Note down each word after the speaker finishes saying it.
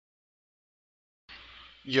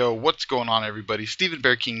Yo, what's going on, everybody?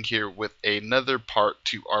 StevenBearKing here with another part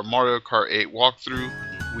to our Mario Kart 8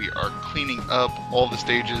 walkthrough. We are cleaning up all the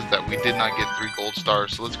stages that we did not get 3 gold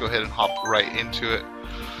stars, so let's go ahead and hop right into it.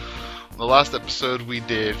 In the last episode we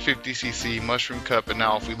did 50cc, Mushroom Cup, and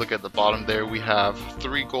now if we look at the bottom there, we have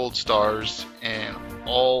 3 gold stars and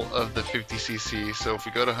all of the 50cc. So if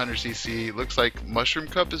we go to 100cc, it looks like Mushroom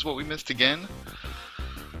Cup is what we missed again.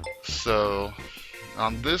 So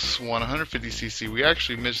on this one, 150cc, we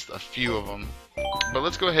actually missed a few of them. But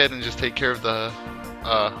let's go ahead and just take care of the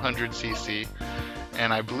 100cc.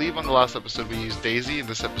 And I believe on the last episode we used Daisy. In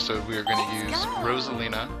this episode we are going to use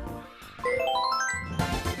Rosalina.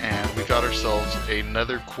 And we got ourselves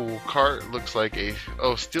another cool cart. Looks like a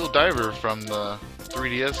Steel Diver from the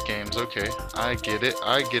 3DS games. Okay, I get it.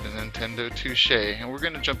 I get a Nintendo Touche. And we're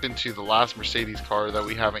going to jump into the last Mercedes car that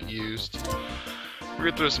we haven't used. We're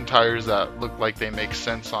going to throw some tires that look like they make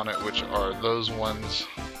sense on it, which are those ones.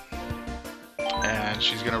 And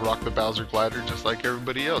she's going to rock the Bowser glider just like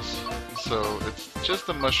everybody else. So it's just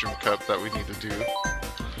the Mushroom Cup that we need to do,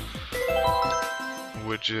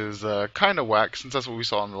 which is kind of whack since that's what we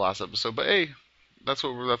saw in the last episode. But hey, that's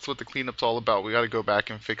what the cleanup's all about. We got to go back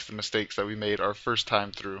and fix the mistakes that we made our first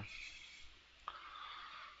time through.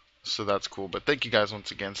 So that's cool. But thank you guys once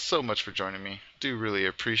again so much for joining me. Do really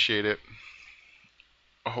appreciate it.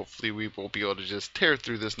 Hopefully we will be able to just tear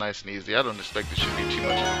through this nice and easy. I don't expect it should be too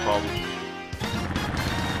much of a problem.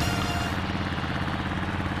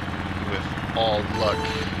 With all luck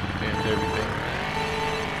and everything,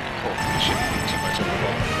 hopefully it shouldn't be too much of a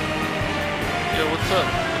problem. Yo, what's up?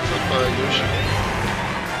 What's up, Yoshi?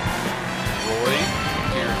 Roy,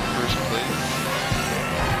 here in first place.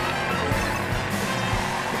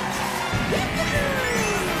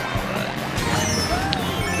 Alright.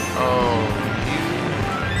 Oh.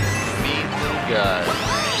 Guy.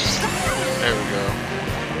 There we go.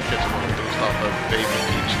 Catch him on the boost off of Baby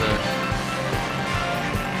Peach there.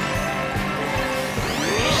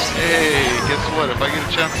 Hey, guess what? If I get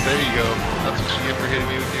a chance, there you go. That's what you get for hitting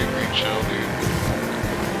me with your green shell, dude.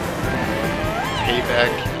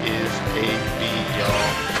 Payback is a B, y'all.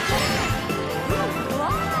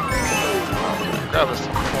 Grab us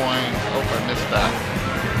some coin. Oh, I missed that.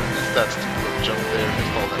 Missed that stupid little jump there.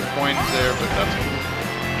 Missed all them coins there, but that's cool.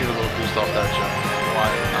 Get a little boost off that jump. Why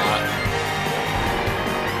not?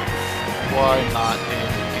 Why not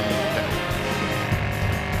indeed?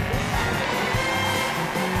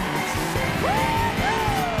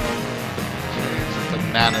 There's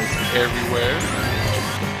bananas everywhere.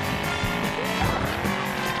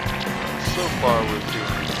 So far we're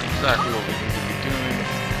doing exactly what we need to be doing.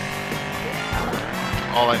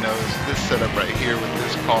 All I know is this setup right here with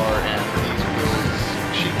this car and these wheels.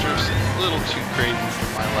 She drifts a little too crazy for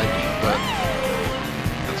my liking, but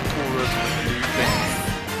that's cool. Rosalina, do your thing.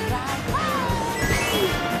 Do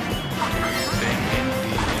your thing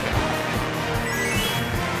indeed.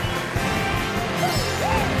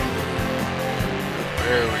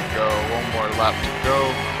 There we go. One more lap to go.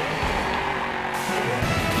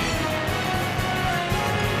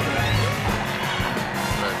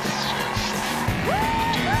 Let's just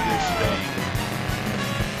do this thing.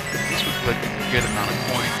 This would collect a good amount of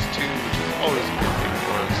coins too, which is always a good thing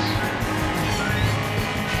for us.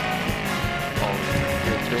 Always a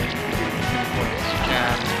good thing. You get as many points as you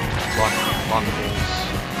can. Blocking unlockables.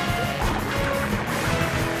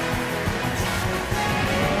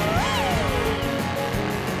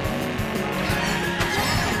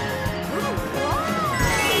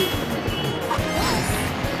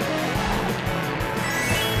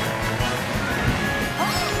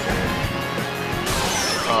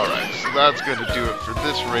 Alright, so that's going to do it for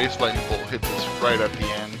this race. Lightning Bolt hits us right at the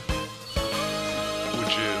end,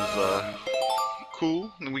 which is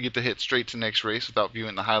cool. And we get to hit straight to the next race without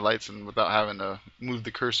viewing the highlights and without having to move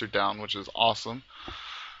the cursor down, which is awesome.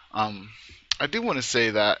 I do want to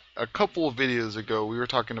say that a couple of videos ago we were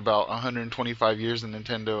talking about 125 years in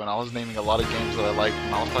Nintendo, and I was naming a lot of games that I liked,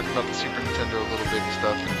 and I was talking about the Super Nintendo a little bit and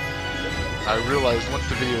stuff. And I realized once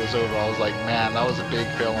the video was over, I was like, man, that was a big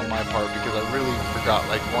fail on my part, because I really forgot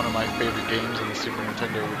like one of my favorite games on the Super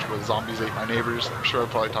Nintendo, which was Zombies Ate My Neighbors. I'm sure I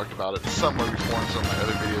probably talked about it somewhere before in some of my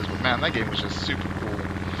other videos, but man, that game was just super cool.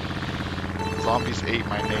 Zombies Ate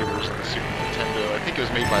My Neighbors on the Super Nintendo. I think it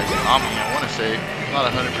was made by Konami, I want to say. I'm not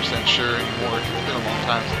 100% sure anymore. It's been a long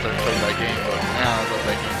time since I played that game, but man, I love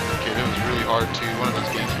that game as a kid. It was really hard too. One of those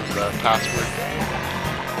games was password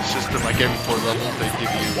system. Like every 4 levels, they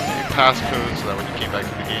give you a passcode so that when you came back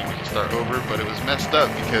to the game, you can start over. But it was messed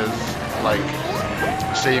up because, like,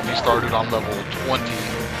 say if you started on level 20,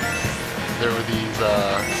 there were these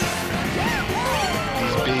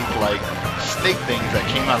big, like, snake things that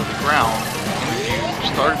came out of the ground. And if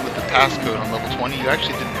you started with the passcode on level 20, you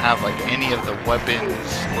actually didn't have like any of the weapons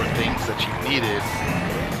or things that you needed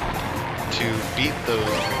to beat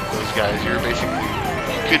those guys. You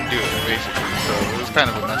couldn't do it basically. So it was kind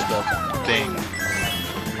of a messed up thing.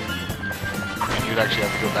 And you'd actually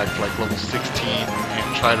have to go back to like level 16 and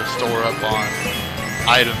try to store up on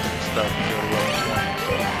items and stuff until level 20.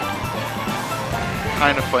 So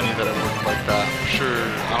kind of funny that it worked like that. I'm sure,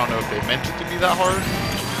 I don't know if they meant it to be that hard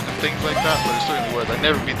and things like that, but it certainly was. I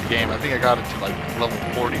never beat the game. I think I got it to like level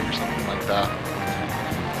 40 or something like that.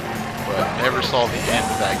 But never saw the end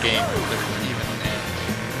of that game, if there was even an end.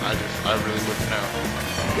 I really wouldn't know.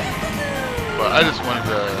 But I just wanted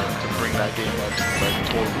to bring that game up since I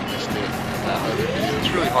totally missed it in that other video. It's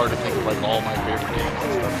really hard to think of like all my favorite games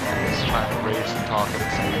and stuff when I was trying to race and talk at the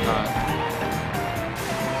same time.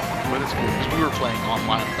 But it's cool because we were playing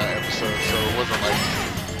online with that episode, so it wasn't like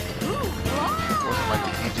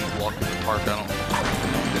the easy walk in the park. I don't think so.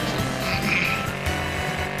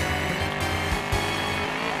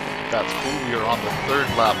 That's cool. We are on the 3rd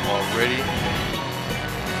lap already.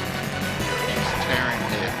 Just tearing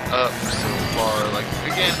it up so far. Like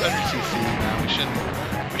again, 100 cc. Man,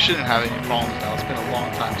 we shouldn't have any problems now. It's been a long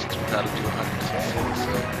time since we've had to do 100 cc.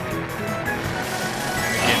 So.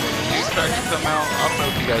 Again, when the new tracks come out, I don't know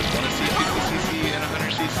if you guys want to see 50cc and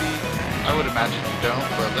 100cc. I would imagine you don't,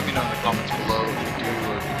 but let me know in the comments below if you do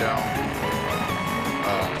or if you don't.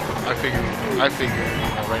 I figure, you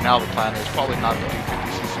know, right now the plan is probably not to do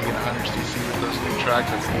 50cc and 100cc with those new tracks.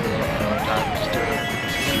 I think another time just do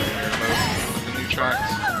 50cc in mirror mode with the new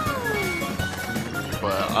tracks.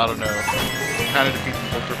 But I don't know. Kind of defeats the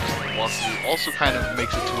whole purpose of the walkthrough. Also kind of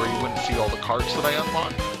makes it to where you wouldn't see all the carts that I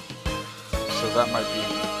unlocked. So that might be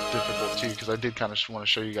difficult too, because I did kind of want to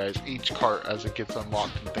show you guys each cart as it gets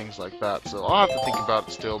unlocked and things like that. So I'll have to think about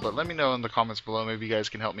it still, but let me know in the comments below. Maybe you guys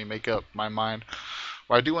can help me make up my mind.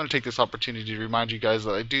 Well, I do want to take this opportunity to remind you guys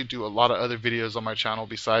that I do a lot of other videos on my channel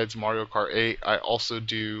besides Mario Kart 8. I also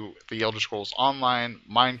do the Elder Scrolls Online,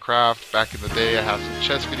 Minecraft. Back in the day, I have some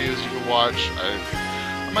chess videos you can watch.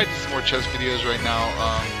 I might do some more chess videos right now,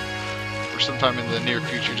 or sometime in the near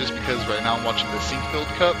future, just because right now I'm watching the Sinkfield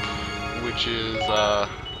Cup, which is a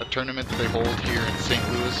tournament that they hold here in St.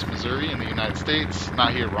 Louis, Missouri in the United States.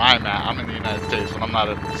 Not here where I'm at. I'm in the United States, but I'm not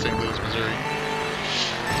at St. Louis, Missouri.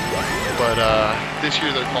 But this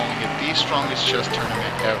year they're calling it the strongest chess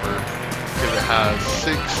tournament ever, because it has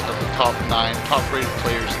 6 of the top 9 top-rated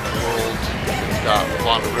players in the world. It's got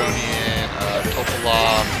Von Aronian,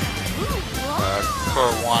 Topolov,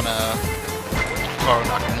 Caruana, Karu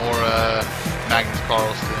Nakamura, Magnus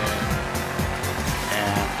Carlsen,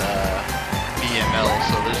 and BML.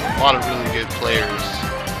 So there's a lot of really good players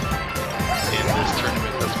in this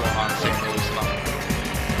tournament that's going on in St. Louis.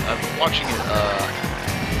 And I've been watching it.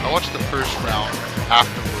 I watched the first round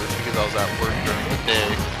afterwards because I was at work during the day,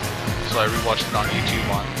 so I rewatched it on YouTube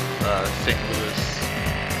on St. Louis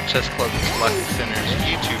Chess Club and Selected Center's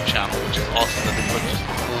YouTube channel, which is awesome that they put just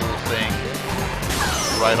the full thing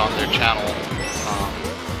right on their channel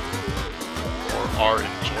for our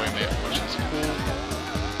enjoyment, which is cool.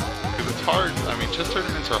 Because it's hard. I mean, chess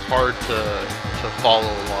tournaments are hard to follow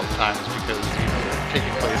a lot of times because they're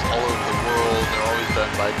taking place all over the world. They're always done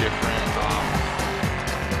by different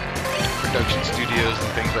production studios and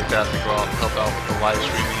things like that. They go out and help out with the live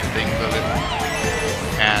streaming and things of it.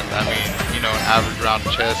 And I mean, an average round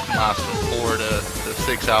of chess can last from 4 to 6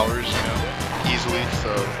 hours, easily.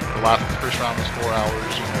 So the first round was 4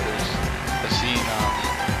 hours. I've seen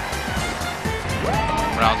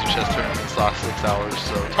rounds of chess tournaments last 6 hours.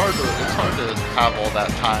 So it's hard to have all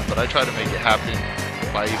that time, but I try to make it happen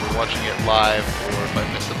by either watching it live, or if I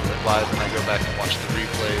miss it live, then I go back and watch the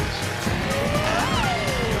replays.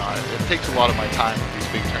 It takes a lot of my time with these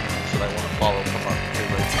big tournaments that I want to follow come up,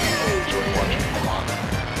 because I do enjoy watching them a lot.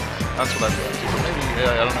 That's what I've done too. But maybe,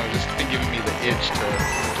 I don't know, just been giving me the itch to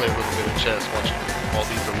play a little bit of chess, watching all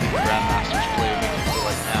these elite grandmasters play. It makes me feel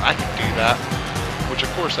like, man, I can do that, which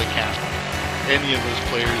of course I can. Any of those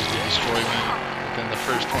players would destroy me within the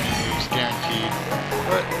first 20 moves, guaranteed.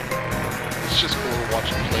 But it's just cool to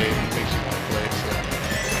watch them play. It makes you want to play. So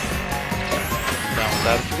down with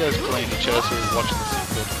that. If you guys play any chess or watching the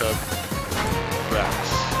Sinkfield Cup,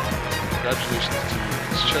 congrats. Congratulations to you.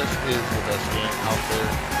 Because chess is the best game out there,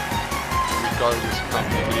 regardless of how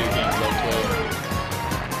many video games I play.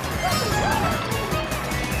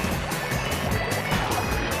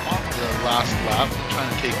 On the last lap, they're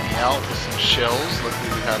trying to take me out with some shells.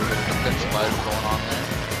 Luckily we had a bit of defensive item going on there.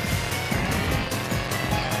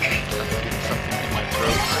 I'm getting something in my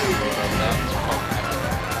throat, so sorry about that.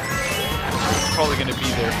 It's probably going to be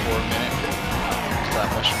there for a minute. for that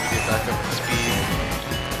mushroom to get back up to speed.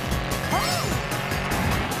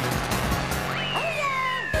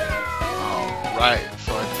 Alright,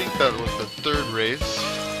 so I think that was the third race.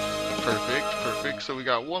 Perfect, perfect. So we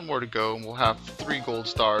got one more to go, and we'll have 3 gold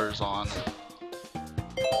stars on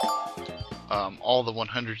all the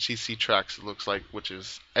 100cc tracks, it looks like, which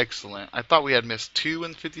is excellent. I thought we had missed 2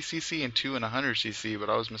 in 50cc and 2 in 100cc, but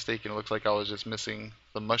I was mistaken. It looks like I was just missing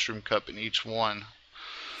the mushroom cup in each one,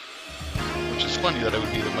 which is funny that it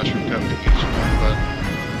would be the mushroom cup in each one, but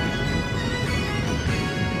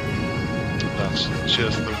that's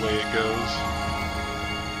just the way it goes.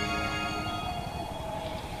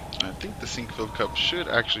 I think the Sinkfield Cup should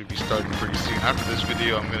actually be starting pretty soon. After this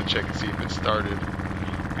video, I'm going to check and see if it started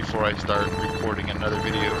before I start recording another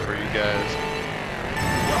video for you guys.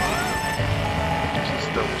 Just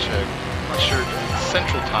double check. I'm not sure if it's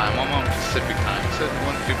Central Time. I'm on Pacific Time. It says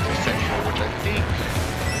 1:50 Central, which I think,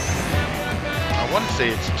 I want to say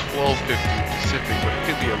it's 12:50 Pacific, but it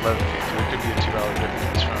could be 11:50. It could be a 2-hour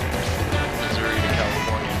difference from Missouri to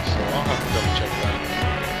California, so I'll have to double check that.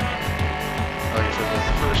 Like I said,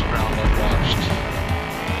 the first round I watched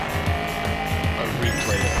a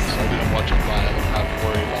replay of, so I didn't watch it live. I don't have to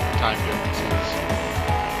worry about the time differences.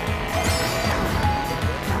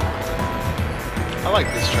 I like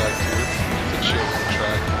this track too. It's a chill little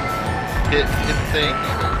track. Hit the thing.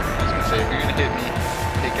 Okay, I was gonna say, if you're gonna hit me,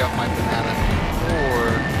 take out my banana,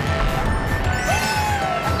 or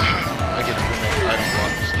I get to the next item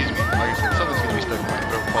block. Excuse me. Like I said, something's gonna be stuck in my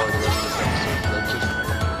throat probably the rest of this episode, because I just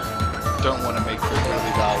don't want to make the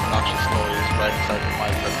really loud, obnoxious noise right inside the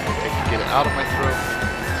mic. That's going to take to get it out of my throat.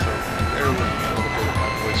 So bear with me a little bit of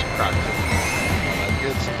my voice cracks and all that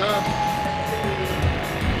good stuff.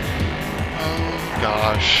 Oh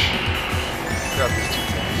gosh. Grab these 2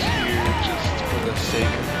 points here just for the sake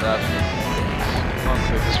of grabbing the points. I'll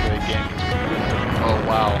go this way again. Oh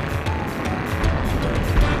wow.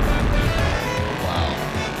 Oh wow.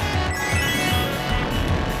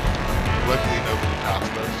 Luckily nobody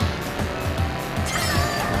passed us.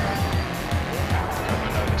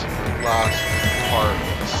 Last part of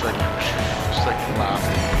the second lap. I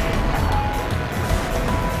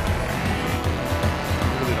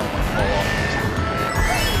really don't want to fall off this little bit.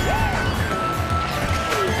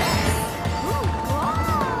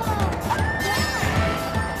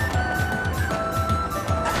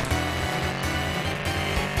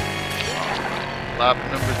 Lap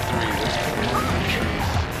number 3. This is the trees.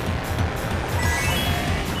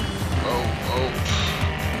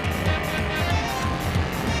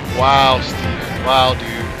 Wow, Steven. Wow, dude.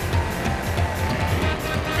 You're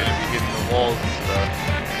gonna be hitting the walls and stuff.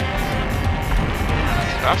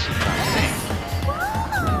 That's what I'm saying.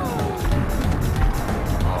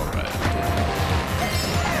 Alright.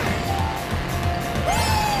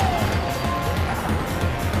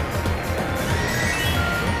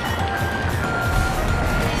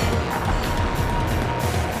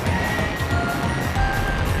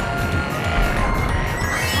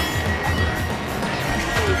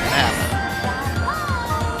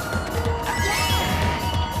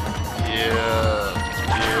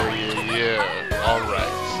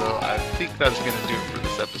 I think that's gonna do it for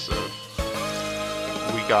this episode.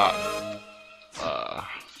 We got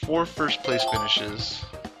 4 first place finishes.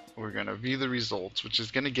 We're gonna view the results, which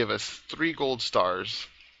is gonna give us 3 gold stars,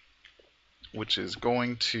 which is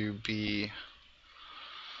going to be,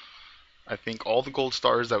 I think, all the gold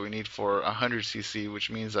stars that we need for 100cc,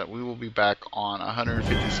 which means that we will be back on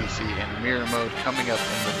 150cc in mirror mode coming up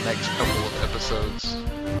in the next couple of episodes,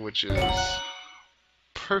 which is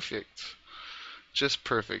perfect. Just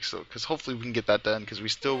perfect. So, because hopefully we can get that done, because we're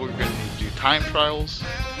going to need to do time trials.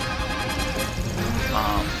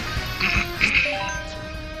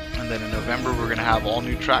 And then in November we're going to have all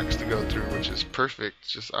new tracks to go through, which is perfect.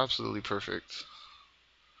 Just absolutely perfect.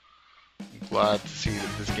 I'm glad to see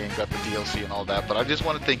that this game got the DLC and all that. But I just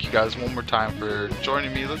want to thank you guys one more time for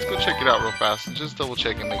joining me. Let's go check it out real fast and just double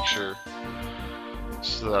check and make sure.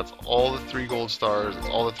 So that's all the 3 gold stars. That's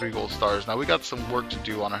all the 3 gold stars. Now we got some work to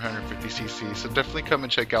do on 150cc, so definitely come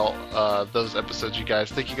and check out those episodes, you guys.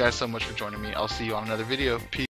 Thank you guys so much for joining me. I'll see you on another video. Peace.